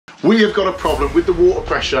We have got a problem with the water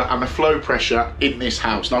pressure and the flow pressure in this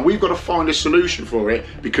house. Now we've got to find a solution for it,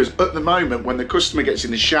 because at the moment when the customer gets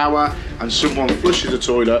in the shower and someone flushes a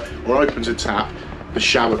toilet or opens a tap, the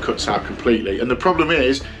shower cuts out completely. And the problem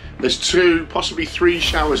is there's 2, possibly 3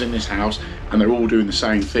 showers in this house and they're all doing the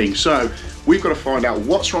same thing. So we've got to find out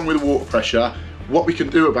what's wrong with the water pressure, what we can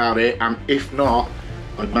do about it, and if not,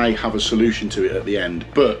 I may have a solution to it at the end.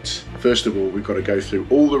 But first of all, we've got to go through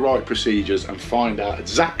all the right procedures and find out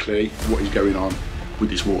exactly what is going on with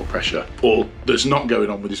this water pressure, or that's not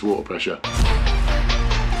going on with this water pressure.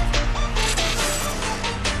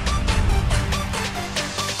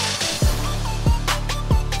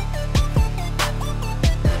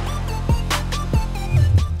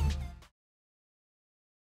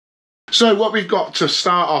 So what we've got to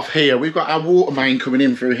start off here, we've got our water main coming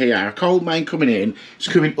in through here, our cold main coming in, it's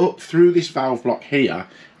coming up through this valve block here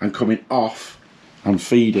and coming off and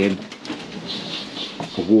feeding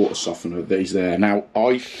a water softener that is there. Now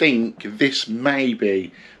I think this may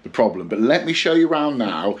be the problem, but let me show you around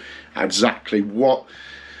now exactly what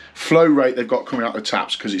flow rate they've got coming out the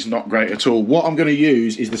taps, because it's not great at all. What I'm going to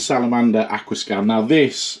use is the Salamander AquaScan. Now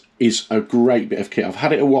this is a great bit of kit, I've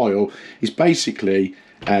had it a while. It's basically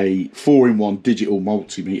a 4-in-1 digital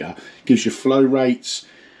multimeter. Gives you flow rates,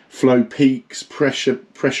 flow peaks, pressure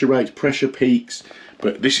rates, pressure peaks.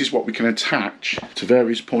 But this is what we can attach to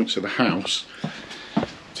various points of the house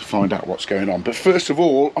to find out what's going on. But first of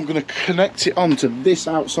all, I'm going to connect it onto this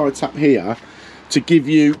outside tap here to give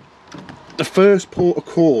you the first port of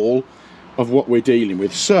call of what we're dealing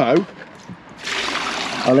with. So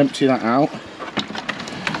I'll empty that out.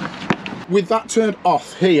 With that turned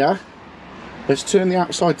off here, let's turn the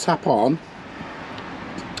outside tap on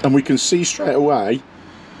and we can see straight away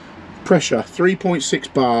pressure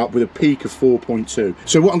 3.6 bar with a peak of 4.2.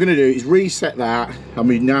 So what I'm going to do is reset that, and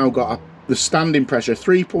we've now got the standing pressure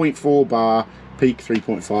 3.4 bar, peak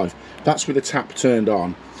 3.5. That's with the tap turned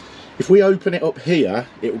on. If we open it up here,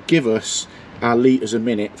 it will give us our litres a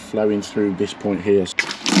minute flowing through this point here.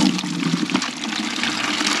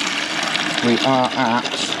 We are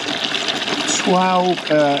at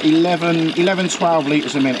 11, 12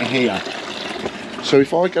 litres a minute here. So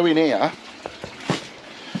if I go in here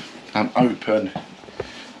and open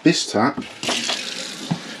this tap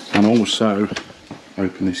and also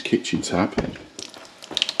open this kitchen tap,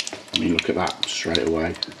 I mean, look at that straight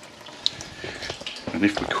away. And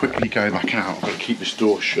if we quickly go back out, I've got to keep this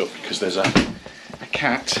door shut because there's a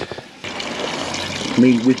cat. I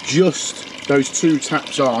mean, with just those 2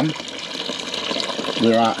 taps on,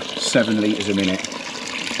 we're at 7 litres a minute.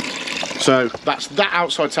 So that's that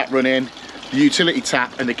outside tap running, the utility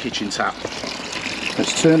tap and the kitchen tap.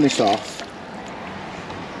 Let's turn this off.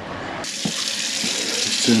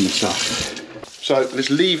 Let's turn this off. So let's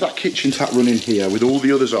leave that kitchen tap running here with all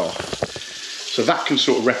the others off. So that can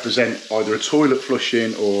sort of represent either a toilet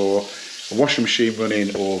flushing or a washing machine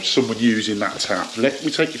running or someone using that tap. Let me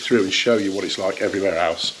take you through and show you what it's like everywhere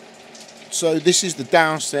else. So this is the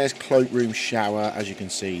downstairs cloakroom shower. As you can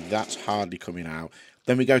see, that's hardly coming out.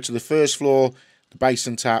 Then we go to the first floor, the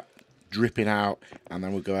basin tap dripping out, and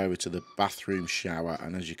then we'll go over to the bathroom shower,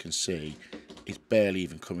 and as you can see, it's barely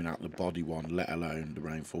even coming out the body one, let alone the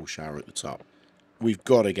rainfall shower at the top. We've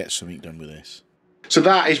got to get something done with this. So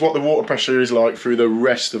that is what the water pressure is like through the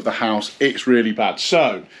rest of the house. It's really bad.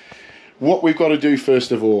 So what we've got to do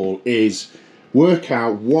first of all is work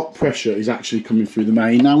out what pressure is actually coming through the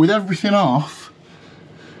main. Now with everything off,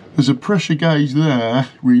 there's a pressure gauge there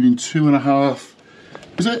reading 2.5,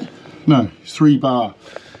 is it? No, it's 3 bar.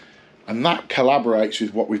 And that collaborates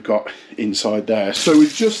with what we've got inside there. So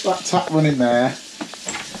with just that tap running there,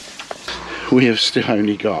 we have still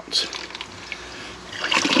only got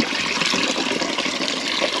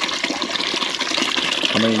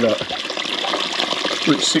look,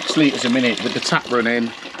 we're at 6 litres a minute with the tap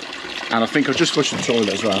running, and I think I've just flushed the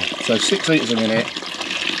toilet as well. So 6 litres a minute,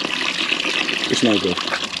 it's no good.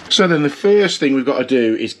 So then the first thing we've got to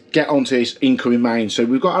do is get onto this incoming main. So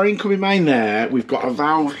we've got our incoming main there, we've got a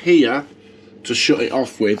valve here to shut it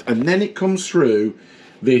off with, and then it comes through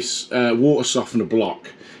this water softener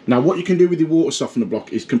block. Now what you can do with the water softener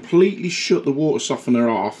block is completely shut the water softener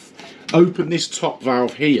off, open this top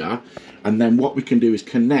valve here, and then what we can do is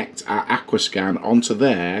connect our AquaScan onto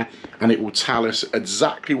there, and it will tell us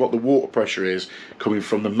exactly what the water pressure is coming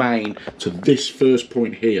from the main to this first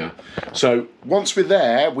point here. So once we're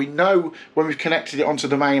there, we know when we've connected it onto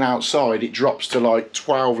the main outside, it drops to like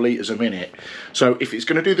 12 litres a minute. So if it's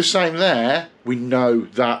going to do the same there, we know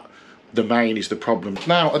that the main is the problem.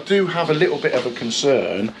 Now I do have a little bit of a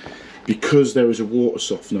concern because there is a water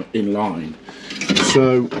softener in line.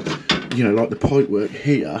 So you know, like the pipework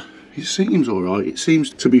here, it seems all right. It seems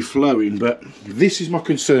to be flowing, but this is my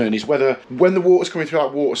concern, is whether when the water's coming through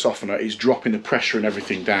that water softener, it's dropping the pressure and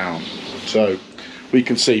everything down. So we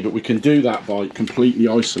can see, but we can do that by completely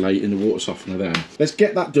isolating the water softener there. Let's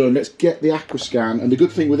get that done. Let's get the AquaScan. And the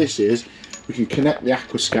good thing with this is we can connect the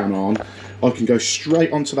AquaScan on. I can go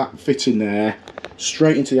straight onto that fitting there,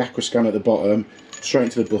 straight into the AquaScan at the bottom, straight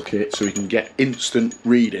into the bucket, so we can get instant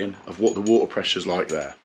reading of what the water pressure's like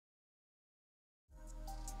there.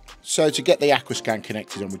 So to get the AquaScan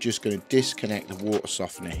connected on, we're just going to disconnect the water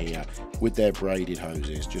softener here with their braided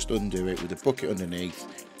hoses. Just undo it with the bucket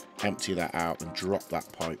underneath, empty that out and drop that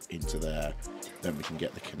pipe into there. Then we can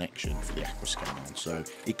get the connection for the AquaScan on. So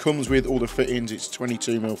it comes with all the fittings. It's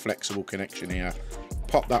 22mm flexible connection here.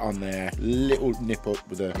 Pop that on there, little nip up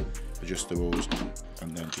with the adjustables,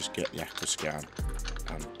 and then just get the AquaScan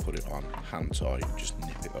and put it on hand tight, just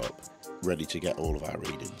nip it up, ready to get all of our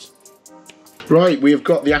readings. Right, we've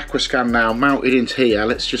got the AquaScan now mounted into here.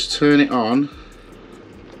 Let's just turn it on,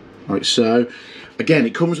 like so. Again,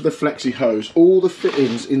 it comes with a flexi hose. All the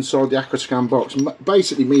fittings inside the AquaScan box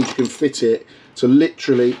basically means you can fit it to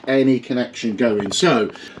literally any connection going.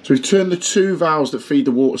 So we've turned the 2 valves that feed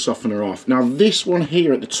the water softener off. Now this one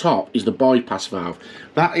here at the top is the bypass valve.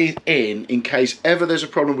 That is in case ever there's a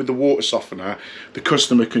problem with the water softener, the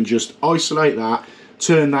customer can just isolate that,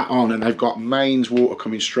 turn that on, and they've got mains water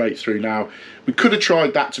coming straight through. Now, we could have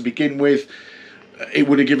tried that to begin with. It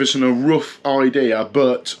would have given us a rough idea,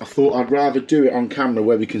 but I thought I'd rather do it on camera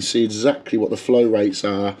where we can see exactly what the flow rates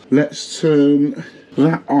are. Let's turn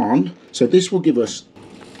that on. So this will give us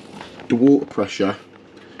the water pressure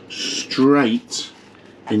straight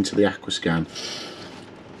into the AquaScan.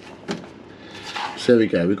 So there we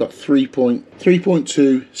go, we've got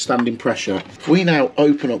 3.2 standing pressure. If we now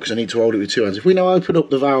open up, because I need to hold it with 2 hands, if we now open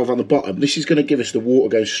up the valve on the bottom, this is going to give us the water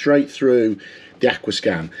going straight through the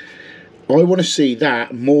AquaScan. I want to see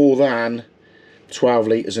that more than 12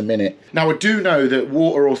 litres a minute. Now I do know that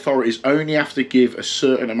water authorities only have to give a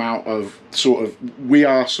certain amount of we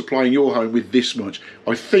are supplying your home with this much.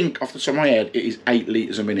 I think off the top of my head it is 8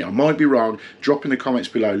 litres a minute. I might be wrong. Drop in the comments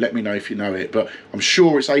below, let me know if you know it, but I'm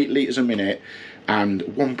sure it's 8 litres a minute and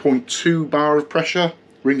 1.2 bar of pressure.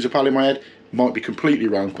 Rings a bell in my head. Might be completely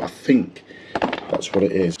wrong, but I think that's what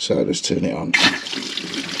it is. So let's turn it on.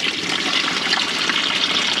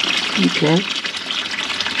 Okay,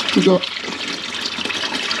 we've got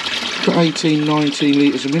 18, 19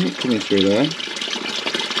 litres a minute coming through there.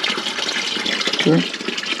 Okay,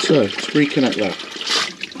 so let's reconnect that.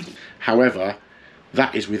 However,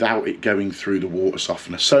 that is without it going through the water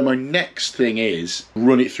softener. So my next thing is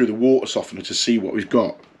run it through the water softener to see what we've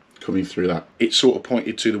got coming through that. It sort of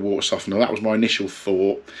pointed to the water softener. That was my initial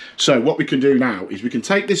thought. So what we can do now is we can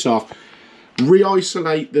take this off,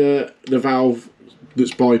 re-isolate the valve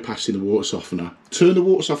that's bypassing the water softener, turn the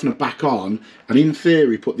water softener back on, and in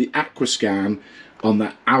theory put the AquaScan on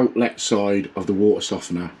the outlet side of the water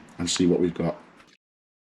softener and see what we've got.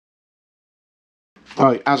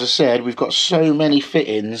 Alright, as I said, we've got so many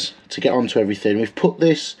fittings to get onto everything. We've put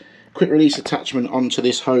this quick release attachment onto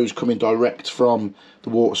this hose coming direct from the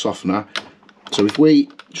water softener. So if we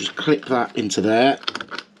just click that into there,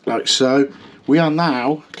 like so, we are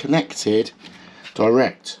now connected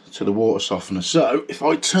direct to the water softener. So if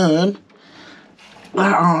I turn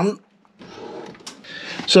that on,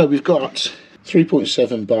 so we've got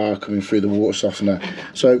 3.7 bar coming through the water softener.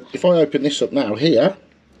 So if I open this up now here,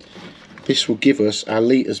 this will give us our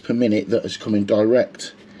litres per minute that is coming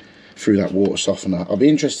direct through that water softener. I'll be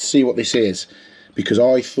interested to see what this is, because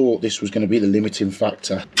I thought this was going to be the limiting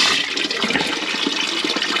factor.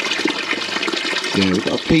 Yeah, we've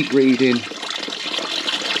got a peak reading.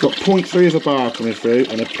 Got 0.3 of a bar coming through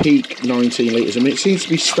and a peak 19 litres a minute. It seems to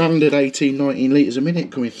be standard 18, 19 litres a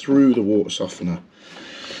minute coming through the water softener.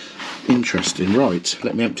 Interesting. Right,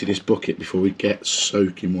 let me empty this bucket before we get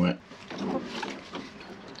soaking wet.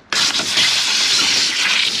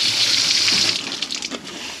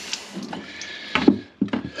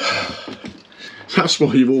 That's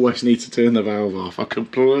why you always need to turn the valve off. I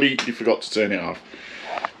completely forgot to turn it off.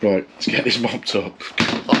 Right, let's get this mopped up,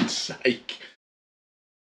 for God's sake.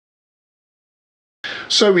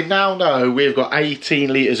 So we now know we've got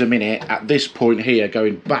 18 litres a minute at this point here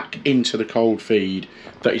going back into the cold feed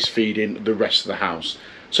that is feeding the rest of the house.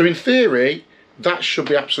 So in theory, that should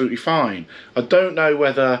be absolutely fine. I don't know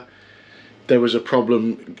whether there was a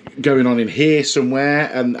problem going on in here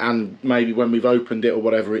somewhere and maybe when we've opened it or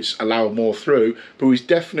whatever, it's allowed more through, but we're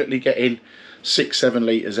definitely getting 6-7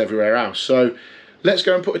 litres everywhere else. So let's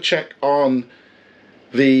go and put a check on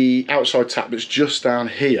the outside tap that's just down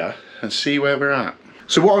here and see where we're at.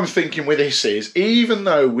 So what I'm thinking with this is, even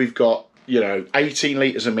though we've got, you know, 18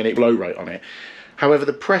 litres a minute flow rate on it, however,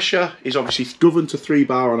 the pressure is obviously governed to 3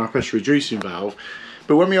 bar on our pressure reducing valve,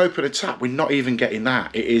 but when we open a tap, we're not even getting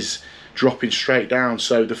that. It is dropping straight down.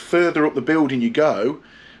 So the further up the building you go,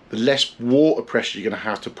 the less water pressure you're going to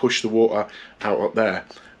have to push the water out up there.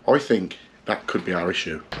 I think that could be our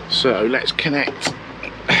issue. So let's connect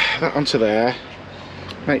that onto there,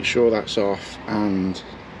 make sure that's off, and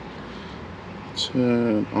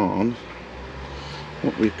turn on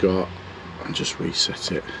what we've got and just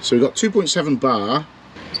reset it. So we've got 2.7 bar,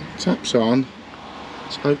 taps on,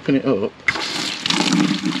 let's open it up.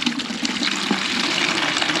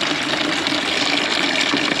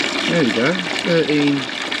 There we go,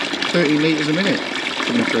 13 litres a minute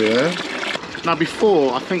coming through there. Now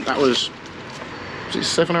before, I think that was it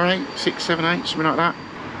 7 or 8, 6, 7, 8, something like that.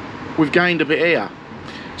 We've gained a bit here.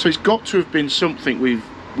 So it's got to have been something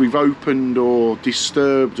we've opened or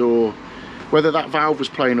disturbed, or whether that valve was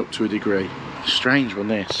playing up to a degree. Strange one,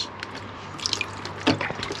 this.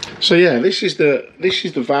 So yeah, this is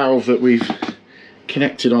the valve that we've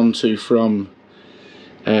connected onto from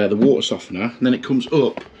the water softener, and then it comes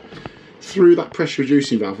up through that pressure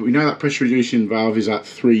reducing valve. But we know that pressure reducing valve is at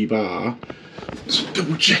 3 bar. Let's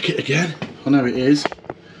double check it again. I know it is.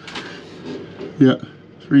 Yeah,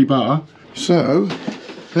 3 bar. So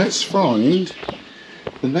let's find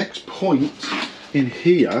the next point in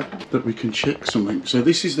here that we can check something. So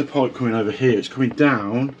this is the pipe coming over here. It's coming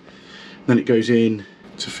down, then it goes in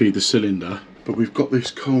to feed the cylinder. But we've got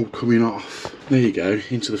this cold coming off. There you go,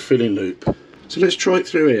 into the filling loop. So let's try it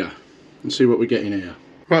through here and see what we're getting here.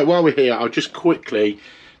 Right, while we're here, I'll just quickly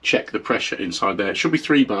check the pressure inside there. It should be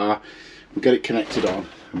 3 bar. We'll get it connected on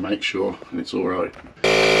and make sure it's all right.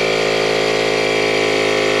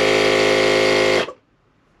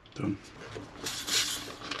 Done.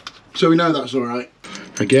 So we know that's all right.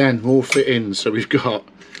 Again, more fittings. So we've got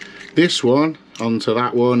this one onto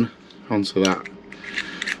that one onto that.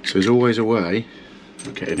 So there's always a way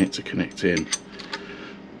of getting it to connect in.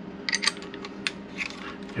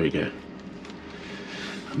 There we go.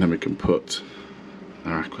 And then we can put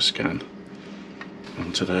our AquaScan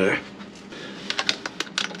onto there,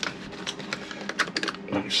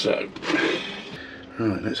 like so.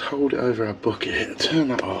 Right, let's hold it over our bucket, turn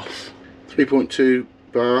that off. 3.2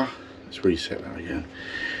 bar, let's reset that again.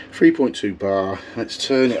 3.2 bar, let's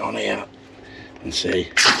turn it on here and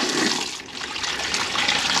see.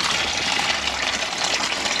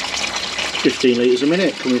 $15 litres a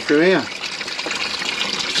minute coming through here.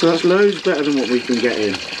 So that's loads better than what we've been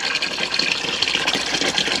getting.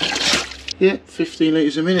 Yeah, 15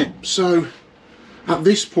 litres a minute. So at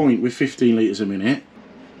this point with 15 litres a minute,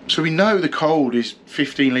 so we know the cold is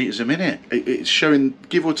 15 litres a minute. It's showing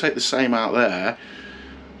give or take the same out there.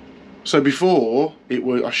 So before it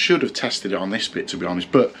was, I should have tested it on this bit to be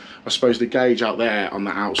honest, but I suppose the gauge out there on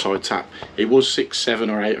the outside tap, it was 6, 7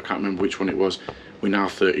 or 8, I can't remember which one it was. We're now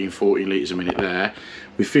 13, 14 litres a minute there.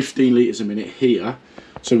 With 15 litres a minute here.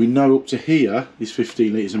 So we know up to here is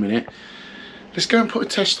 15 litres a minute. Let's go and put a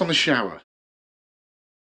test on the shower.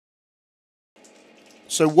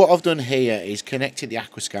 So what I've done here is connected the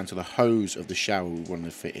AquaScan to the hose of the shower with one of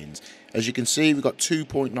the fittings. As you can see, we've got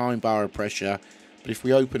 2.9 bar of pressure, but if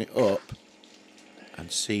we open it up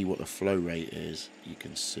and see what the flow rate is, you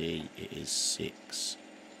can see it is 6,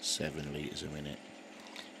 7 litres a minute.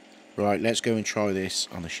 Right, let's go and try this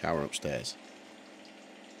on the shower upstairs.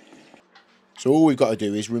 So all we've got to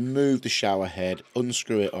do is remove the shower head,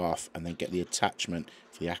 unscrew it off, and then get the attachment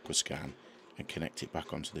for the AquaScan and connect it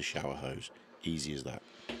back onto the shower hose. Easy as that.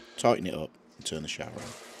 Tighten it up and turn the shower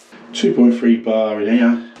on. 2.3 bar in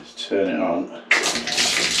here. Let's turn it on.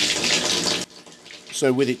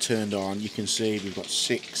 So with it turned on, you can see we've got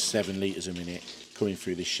 6, 7 litres a minute coming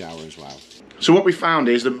through this shower as well. So what we found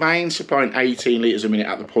is the main supplying 18 litres a minute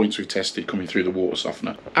at the points we've tested coming through the water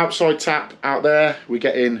softener. Outside tap out there, we're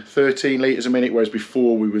getting 13 litres a minute, whereas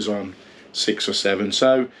before we was on 6 or 7.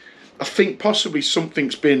 So I think possibly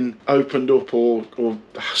something's been opened up or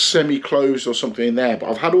semi-closed or something in there, but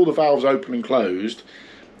I've had all the valves open and closed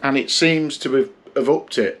and it seems to have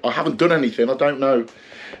upped it. I haven't done anything, I don't know.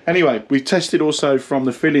 Anyway, we've tested also from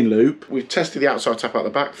the filling loop. We've tested the outside tap out the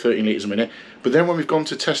back, 13 litres a minute. But then when we've gone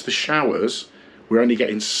to test the showers, we're only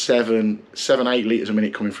getting 7, 8 litres a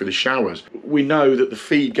minute coming through the showers. We know that the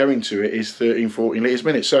feed going to it is 13, 14 litres a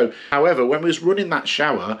minute. So, however, when we was running that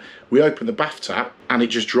shower, we opened the bath tap and it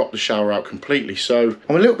just dropped the shower out completely. So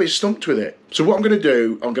I'm a little bit stumped with it. So what I'm going to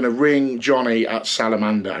do, I'm going to ring Johnny at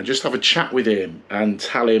Salamander and just have a chat with him and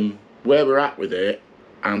tell him where we're at with it,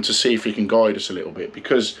 and to see if he can guide us a little bit,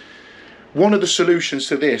 because One of the solutions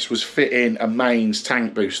to this was fitting a mains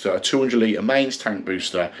tank booster, a 200 litre mains tank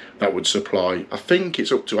booster that would supply, I think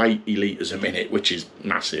it's up to 80 litres a minute, which is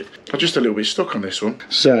massive. I'm just a little bit stuck on this one.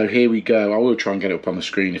 So here we go. I will try and get it up on the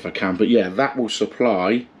screen if I can, but yeah, that will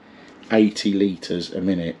supply 80 litres a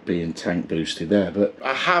minute being tank boosted there. But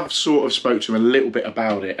I have sort of spoke to him a little bit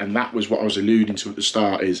about it, and that was what I was alluding to at the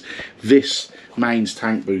start, is this mains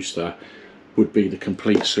tank booster would be the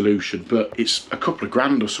complete solution, but it's a couple of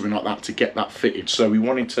grand or something like that to get that fitted. So we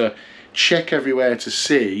wanted to check everywhere to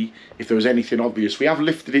see if there was anything obvious. We have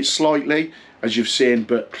lifted it slightly, as you've seen,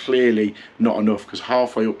 but clearly not enough, because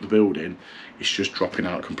halfway up the building it's just dropping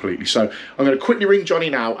out completely. So I'm going to quickly ring Johnny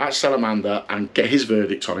now at Salamander and get his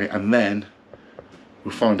verdict on it, and then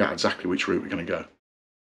we'll find out exactly which route we're going to go.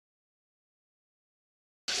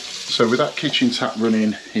 So with that kitchen tap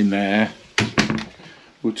running in there,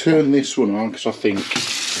 we'll turn this one on, because I think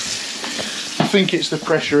it's the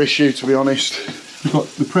pressure issue, to be honest. We've got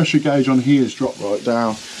the pressure gauge on here has dropped right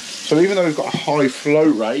down. So even though we've got a high flow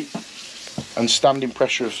rate and standing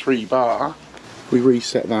pressure of 3 bar, we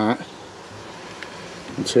reset that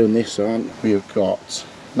and turn this on. We have got,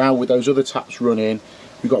 now with those other taps running,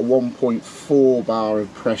 we've got 1.4 bar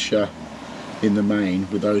of pressure in the main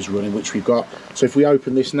with those running, which we've got. So if we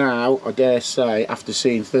open this now, I dare say, after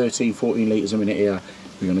seeing 13, 14 litres a minute here,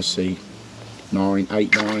 we're going to see 9,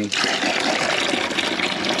 8, 9.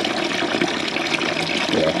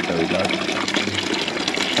 Yeah, there we go.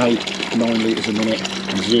 8, 9 litres a minute,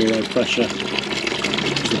 0 pressure.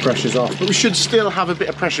 So the pressure's off. But we should still have a bit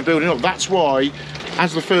of pressure building up. That's why,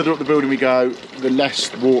 as the further up the building we go, the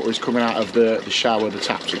less water is coming out of the shower, the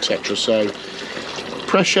taps, etc. So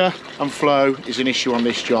pressure and flow is an issue on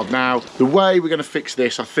this job. Now, the way we're going to fix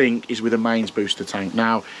this, I think, is with a mains booster tank.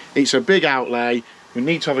 Now, it's a big outlay. We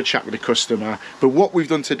need to have a chat with the customer, but what we've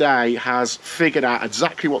done today has figured out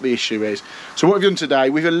exactly what the issue is. So what we've done today,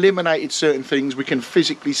 we've eliminated certain things. We can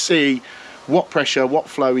physically see what pressure, what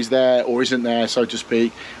flow is there or isn't there, so to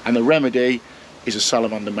speak, and the remedy is a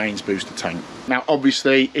Salamander mains booster tank. Now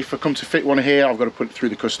obviously, if I come to fit one here, I've got to put it through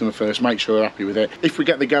the customer first, make sure they're happy with it. If we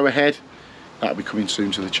get the go ahead, that'll be coming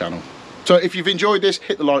soon to the channel. So if you've enjoyed this,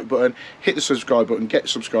 hit the like button, hit the subscribe button, get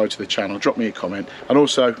subscribed to the channel, drop me a comment, and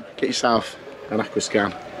also get yourself an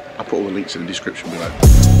AquaScan. I'll put all the links in the description below.